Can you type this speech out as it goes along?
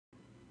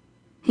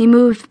He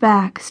moved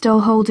back, still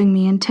holding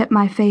me, and tipped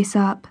my face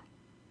up.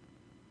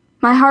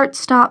 My heart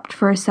stopped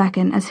for a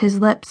second as his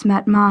lips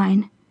met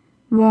mine,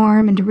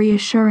 warm and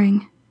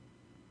reassuring.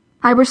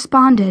 I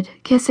responded,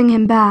 kissing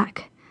him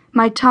back,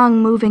 my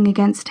tongue moving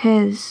against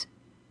his.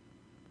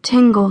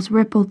 Tingles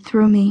rippled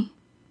through me.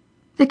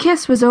 The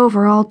kiss was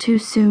over all too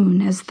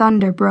soon as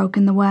thunder broke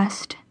in the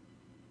west.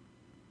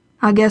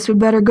 I guess we'd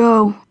better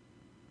go.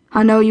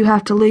 I know you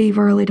have to leave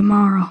early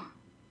tomorrow.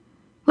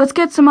 Let's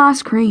get some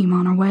ice cream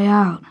on our way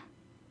out.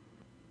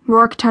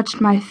 Rourke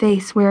touched my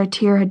face where a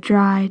tear had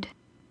dried.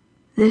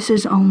 This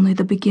is only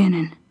the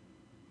beginning.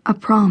 I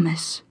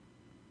promise.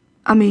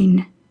 I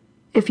mean,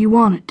 if you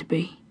want it to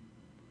be.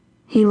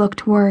 He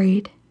looked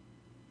worried.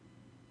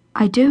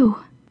 I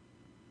do.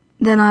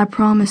 Then I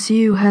promise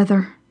you,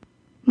 Heather,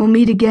 we'll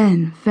meet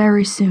again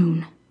very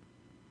soon.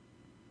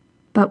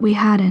 But we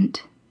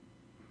hadn't.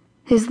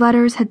 His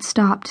letters had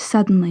stopped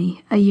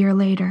suddenly a year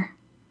later.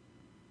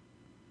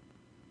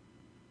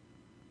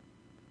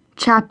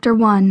 Chapter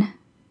 1.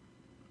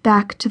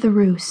 Back to the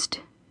Roost.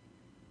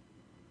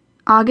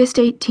 August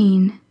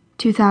 18,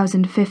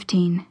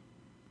 2015.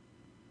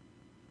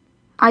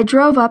 I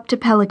drove up to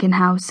Pelican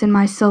House in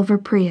my silver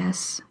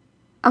Prius,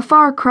 a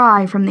far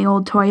cry from the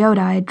old Toyota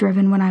I had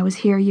driven when I was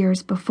here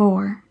years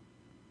before,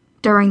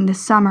 during the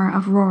summer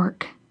of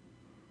Rourke.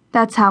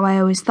 That's how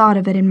I always thought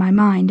of it in my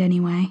mind,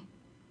 anyway.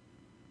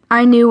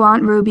 I knew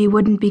Aunt Ruby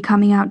wouldn't be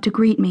coming out to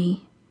greet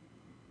me.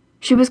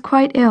 She was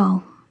quite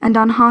ill and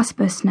on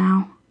hospice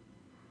now.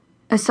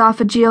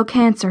 Esophageal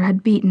cancer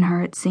had beaten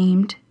her, it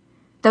seemed,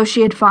 though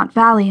she had fought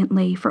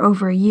valiantly for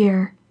over a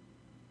year.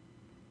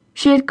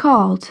 She had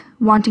called,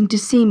 wanting to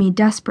see me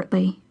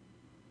desperately.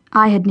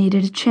 I had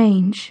needed a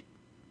change.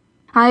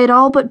 I had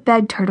all but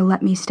begged her to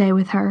let me stay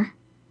with her.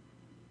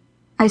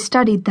 I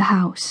studied the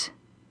house.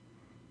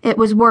 It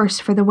was worse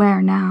for the wear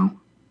now.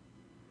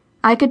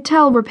 I could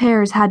tell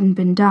repairs hadn't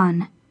been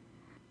done.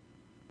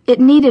 It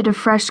needed a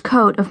fresh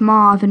coat of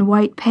mauve and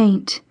white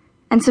paint,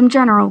 and some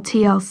general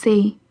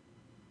TLC.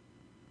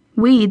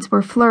 Weeds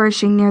were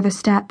flourishing near the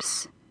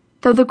steps,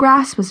 though the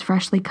grass was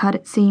freshly cut,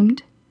 it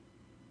seemed.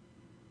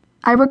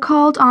 I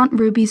recalled Aunt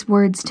Ruby's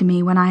words to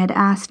me when I had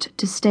asked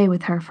to stay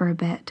with her for a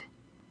bit,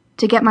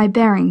 to get my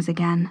bearings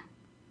again.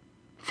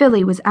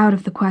 Philly was out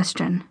of the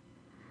question.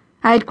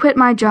 I had quit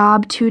my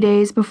job 2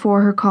 days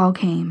before her call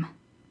came.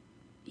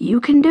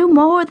 You can do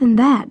more than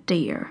that,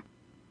 dear.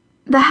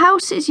 The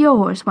house is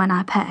yours when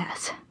I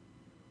pass.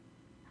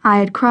 I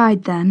had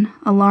cried then,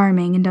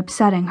 alarming and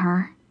upsetting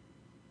her.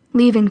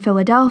 Leaving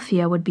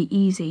Philadelphia would be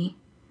easy.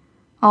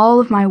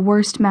 All of my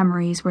worst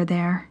memories were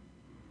there.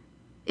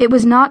 It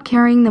was not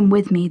carrying them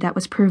with me that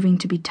was proving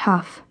to be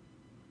tough.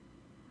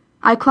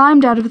 I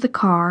climbed out of the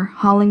car,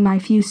 hauling my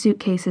few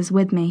suitcases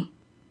with me.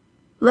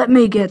 Let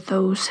me get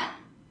those.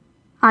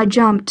 I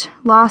jumped,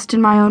 lost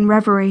in my own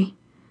reverie.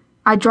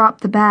 I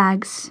dropped the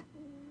bags.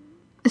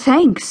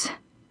 Thanks.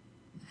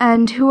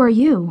 And who are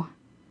you?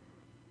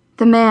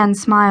 The man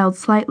smiled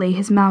slightly,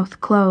 his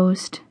mouth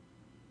closed.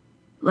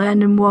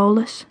 Landon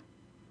Wallace.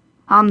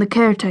 I'm the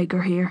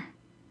caretaker here.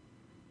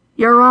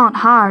 Your aunt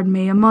hired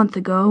me a month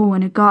ago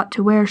when it got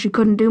to where she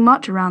couldn't do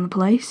much around the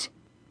place.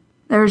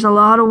 There's a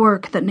lot of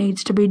work that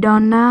needs to be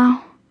done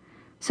now,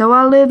 so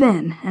I live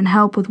in and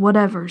help with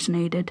whatever's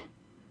needed.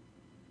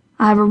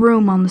 I have a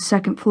room on the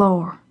second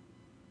floor.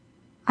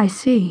 I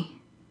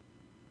see.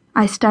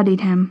 I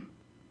studied him.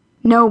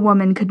 No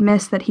woman could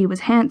miss that he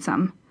was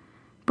handsome,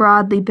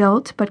 broadly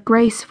built but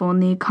graceful in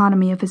the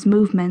economy of his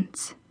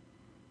movements.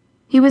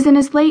 He was in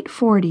his late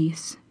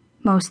 40s,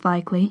 most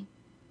likely,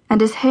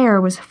 and his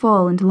hair was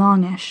full and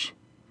longish,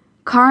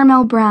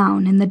 caramel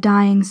brown in the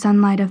dying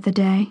sunlight of the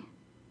day.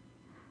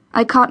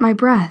 I caught my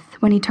breath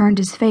when he turned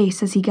his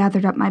face as he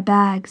gathered up my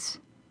bags.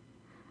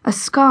 A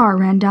scar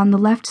ran down the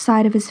left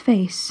side of his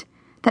face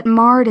that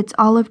marred its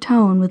olive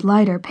tone with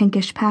lighter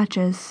pinkish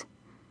patches.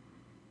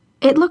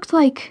 It looked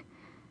like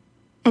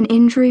an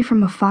injury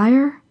from a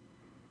fire.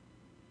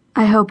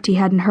 I hoped he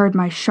hadn't heard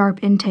my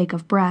sharp intake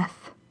of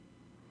breath.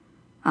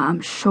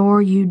 I'm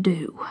sure you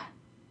do.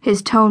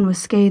 His tone was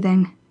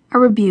scathing, a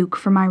rebuke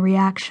for my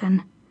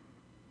reaction.